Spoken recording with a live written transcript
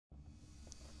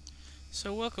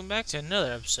So welcome back to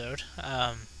another episode.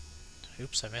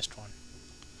 Oops, I missed one.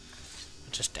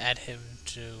 I'll just add him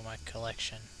to my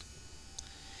collection.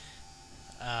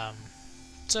 Um,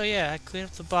 so yeah, I cleaned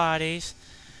up the bodies.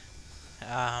 They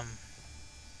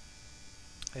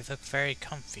look very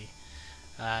comfy.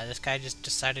 This guy just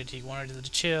decided he wanted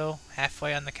to chill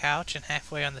halfway on the couch and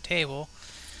halfway on the table.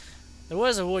 There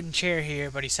was a wooden chair here,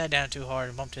 but he sat down too hard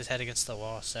and bumped his head against the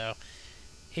wall, so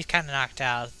he's kind of knocked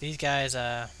out. These guys,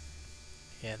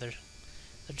 yeah, they're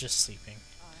just sleeping.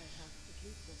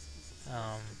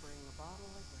 I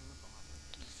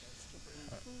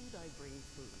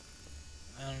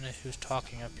don't know who's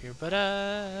talking up here, but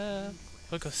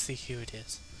we'll go see who it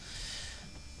is.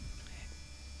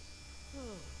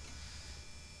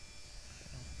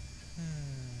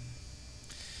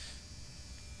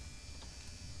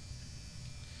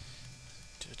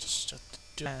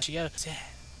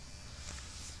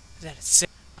 Is that a safe?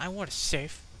 I want a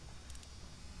safe.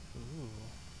 Ooh.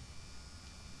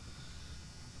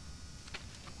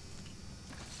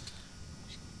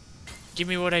 Give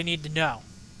me what I need to know.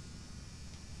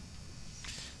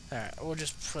 Alright, we'll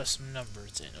just put some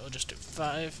numbers in. We'll just do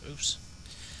 5. Oops.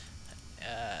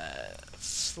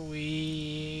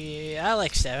 I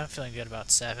like 7. I'm feeling good about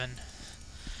 7.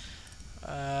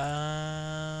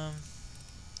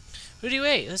 Who do you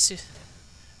wait? Let's see.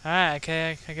 Alright,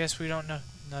 okay. I guess we don't know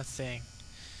nothing.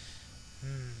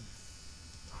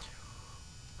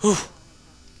 Whew.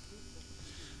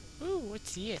 Ooh,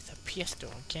 what's this? A pistol.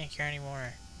 I can't carry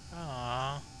anymore.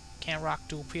 Aww. Can't rock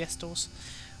dual pistols.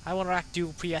 I want to rock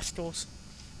dual pistols.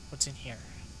 What's in here?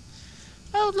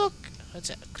 Oh, look! What's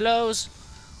that? Clothes.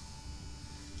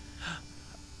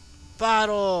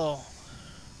 Bottle.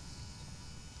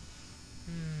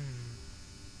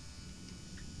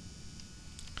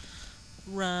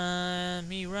 Run,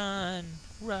 me run,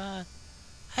 run.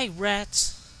 Hey,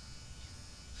 rats.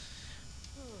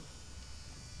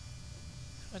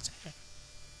 What's that?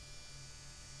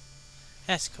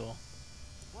 That's cool.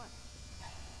 What?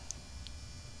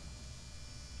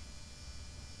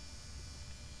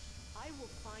 I will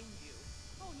find you.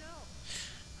 Oh no.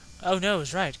 Oh no,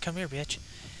 it's right. Come here, bitch.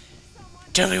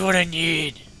 Tell me what I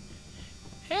need.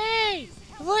 Hey,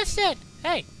 listen.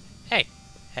 Hey, hey,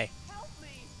 hey. Help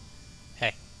me.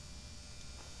 Hey.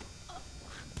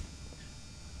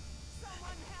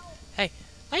 Someone help. Hey,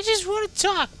 I just want to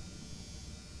talk.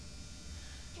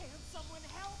 Can someone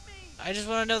help me? I just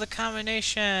want to know the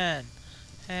combination.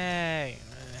 Hey.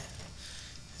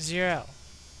 0.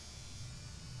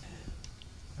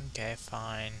 Okay,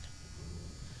 fine.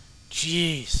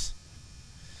 Jeez.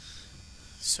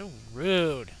 So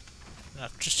rude. No,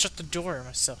 just shut the door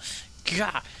myself.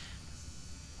 God.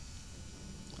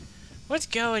 What's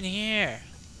going here?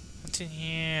 What's in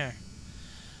here?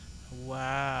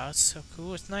 Wow, it's so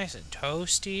cool. It's nice and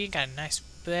toasty. Got a nice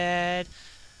bed.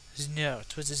 His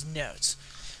notes. What's his notes?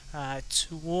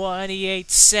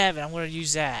 28-7. I'm gonna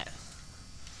use that.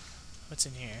 What's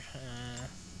in here?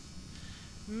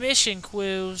 Mission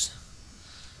quiz.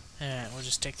 Alright, we'll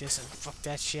just take this and fuck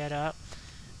that shit up.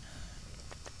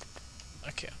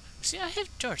 Okay. See, I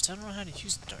have darts. I don't know how to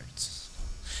use darts.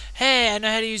 Hey, I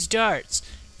know how to use darts.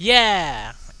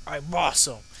 Yeah! I'm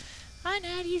awesome. I know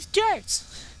how to use darts.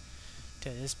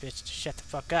 Tell this bitch to shut the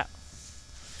fuck up.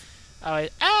 Oh,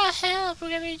 help! We're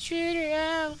gonna be a shooter.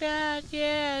 Oh, God,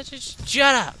 yeah. Just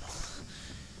shut up.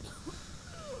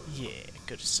 Yeah,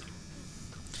 go to sleep.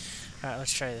 Alright,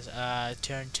 let's try this.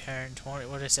 Turn, 20.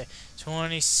 What did I say?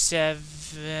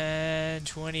 27,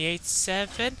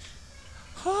 28-7.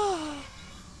 Oh.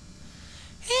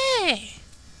 Hey!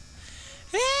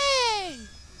 Hey!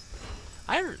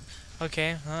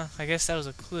 Okay, I guess that was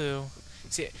a clue.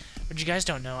 See, what you guys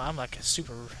don't know, I'm like a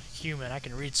superhuman. I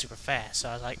can read super fast. So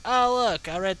I was like, oh, look,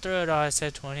 I read through it all. I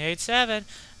said 28-7. And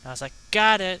I was like,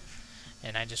 got it.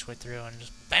 And I just went through and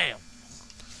just, bam!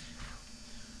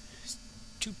 It's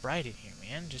too bright in here,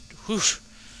 man. Just, whoosh!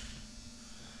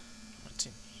 What's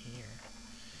in here?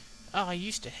 Oh, I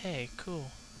used to, hey,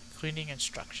 cool. Cleaning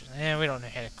instructions. Eh, we don't know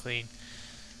how to clean.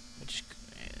 Let's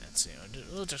see.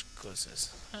 We'll just close this.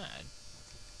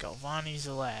 Galvani's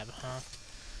a lab, huh?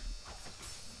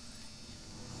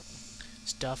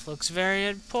 Stuff looks very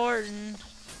important.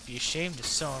 Be ashamed if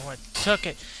someone went and took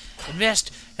it and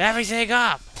messed everything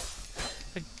up.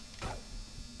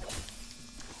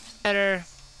 Better.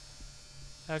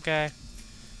 Okay.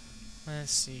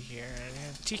 Let's see here.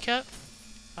 Teacup?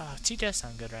 Oh, tea does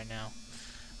sound good right now.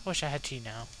 I wish I had tea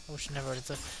now. I wish I never would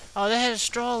have. Oh, they had a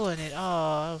straw in it.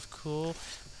 Oh, that was cool.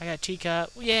 I got a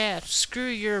teacup. Yeah, screw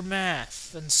your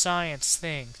math and science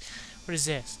things. What is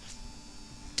this?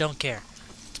 Don't care.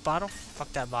 It's a bottle?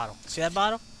 Fuck that bottle. See that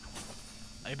bottle?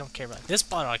 I don't care about this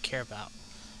bottle. I care about.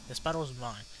 This bottle is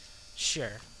mine.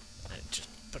 Sure. Just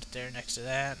put it there next to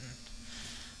that and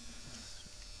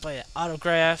play an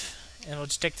autograph. And we'll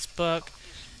just take this book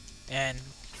and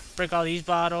break all these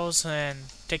bottles and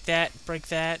take that, break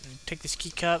that, and take this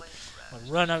key cup.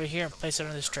 We'll run over here and place it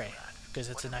on this tray because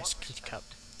it's a nice key cup.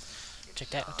 Take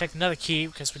that. We'll take another key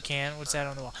because we can. What's that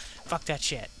on the wall? Fuck that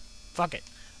shit. Fuck it.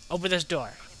 Open this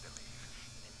door.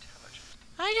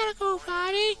 I gotta go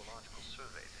potty.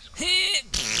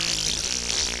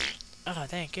 Oh,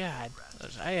 thank God.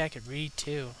 I could read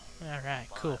too. Alright,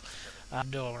 cool.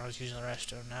 Door when I was using the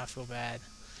restroom. Now I feel bad.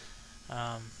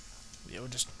 Yeah,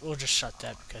 we'll just shut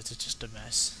that because it's just a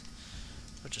mess.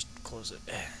 We'll just close it.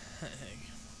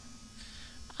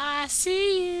 I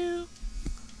see you.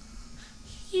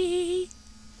 Hee.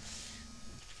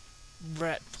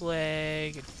 Rat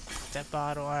plague. That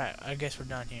bottle. Alright, I guess we're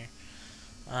done here.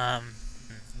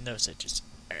 No switches.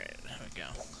 Alright, there we go.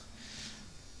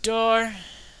 Door.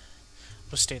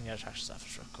 We'll stay in the other doctor's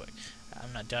office real quick.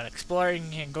 I'm not done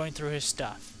exploring and going through his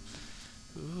stuff.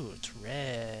 Ooh, it's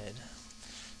red.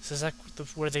 So is that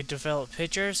where they develop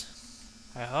pictures?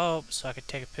 I hope, so I could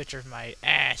take a picture of my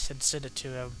ass and send it to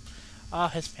him. Oh,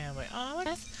 his family. Oh,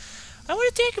 I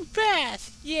want to take a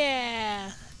bath.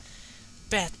 Yeah.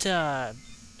 Bathtub.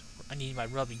 I need my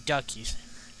rubby duckies.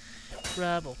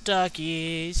 Rubble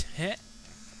duckies. Heh.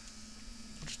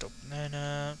 Just open that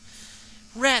up.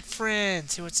 Rat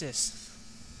friends. See, what's this?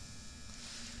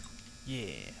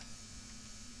 Yeah.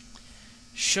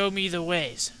 Show me the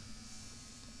ways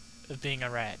of being a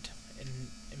rat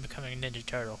and becoming a Ninja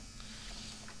Turtle.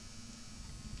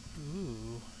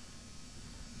 Ooh.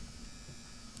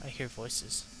 I hear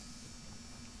voices.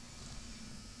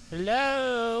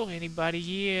 Hello? Anybody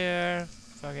here?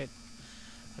 Fuck it.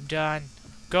 I'm done.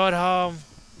 Going home.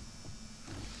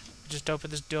 Just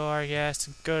open this door, I guess,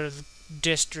 and go to the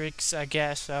districts, I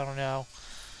guess. I don't know.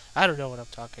 I don't know what I'm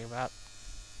talking about.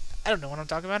 I don't know what I'm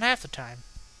talking about half the time.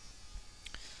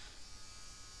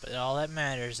 But all that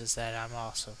matters is that I'm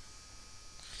awesome.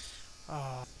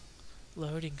 Oh,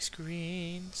 loading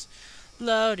screens.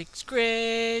 Loading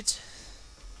screens.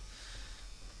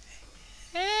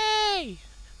 Hey!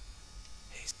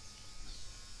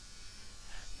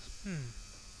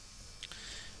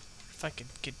 If I could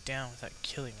get down without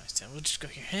killing myself, we'll just go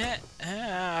here.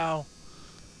 Ow!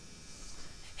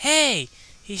 Hey!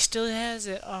 He still has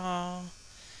it. Oh.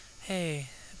 Hey,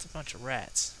 it's a bunch of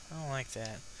rats. I don't like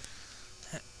that.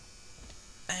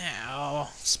 Ow.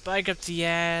 Spike up the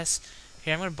ass.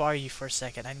 Here, I'm gonna borrow you for a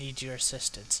second. I need your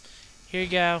assistance. Here you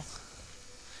go.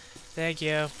 Thank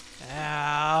you.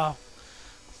 Ow.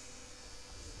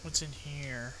 What's in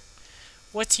here?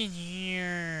 What's in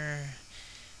here?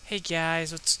 Hey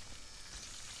guys, what's...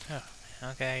 Oh,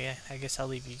 okay, yeah, I guess I'll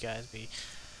leave you guys be.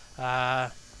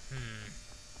 Oh,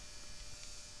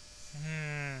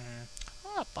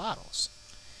 bottles.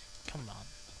 Come on.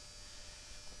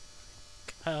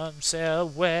 Come sail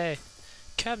away.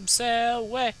 Come sail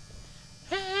away.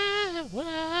 Ah,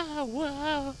 whoa,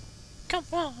 whoa. Come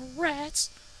on, rats.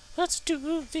 Let's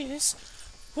do this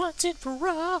once and for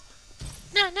all.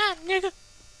 Nah, nigga.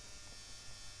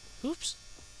 Oops.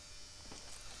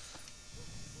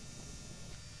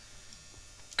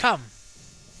 Come.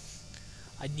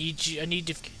 I need you. I need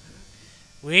to...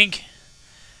 Wink.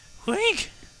 Wink.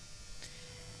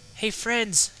 Hey,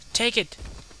 friends. Take it.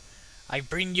 I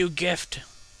bring you gift.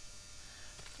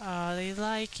 Oh, they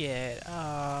like it.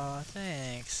 Oh,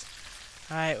 thanks.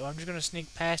 Alright, well, I'm just gonna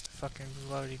sneak past the fucking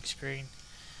loading screen.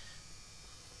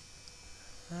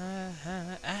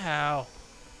 Ow.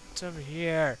 What's over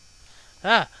here?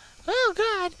 Ah. Oh,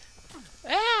 God.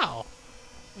 Ow.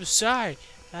 I'm sorry.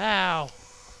 Ow.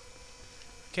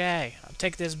 Okay, I'll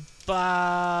take this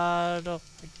bottle.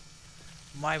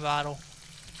 My bottle.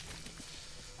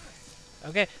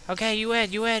 Okay, you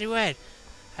win.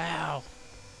 Ow.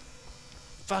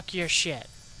 Fuck your shit,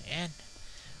 man.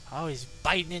 Always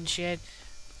biting and shit.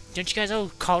 Don't you guys all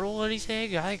cuddle or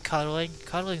anything? I like cuddling.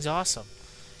 Cuddling's awesome.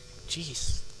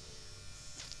 Jeez.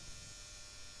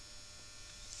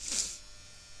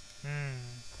 Let's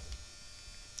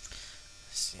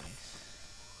see.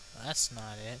 Well, that's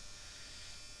not it.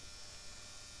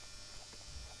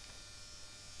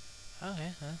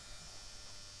 Okay, huh?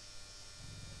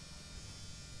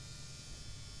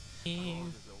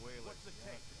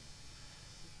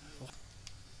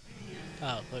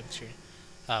 Oh, look, screen.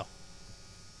 Oh.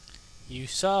 You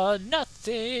saw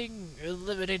nothing!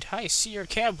 Eliminate High Seer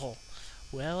Campbell.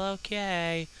 Well,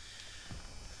 okay.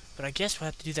 But I guess we'll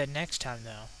have to do that next time,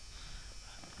 though.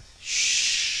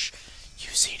 Shh! You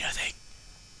see nothing.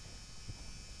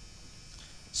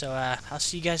 So, I'll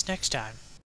see you guys next time.